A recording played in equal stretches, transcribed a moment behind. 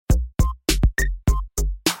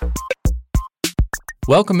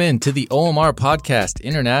Welcome in to the OMR Podcast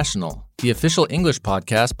International, the official English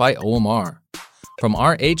podcast by OMR. From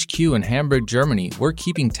our HQ in Hamburg, Germany, we're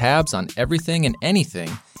keeping tabs on everything and anything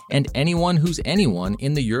and anyone who's anyone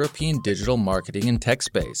in the European digital marketing and tech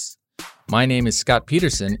space. My name is Scott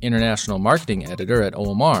Peterson, International Marketing Editor at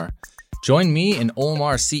OMR. Join me and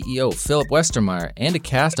OMR CEO Philip Westermeyer and a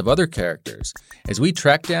cast of other characters as we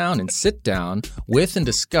track down and sit down with and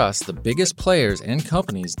discuss the biggest players and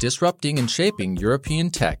companies disrupting and shaping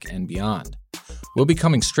European tech and beyond. We'll be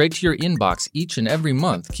coming straight to your inbox each and every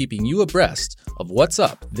month, keeping you abreast of what's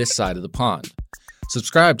up this side of the pond.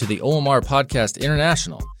 Subscribe to the OMR Podcast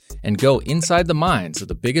International and go inside the minds of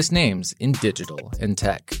the biggest names in digital and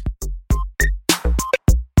tech.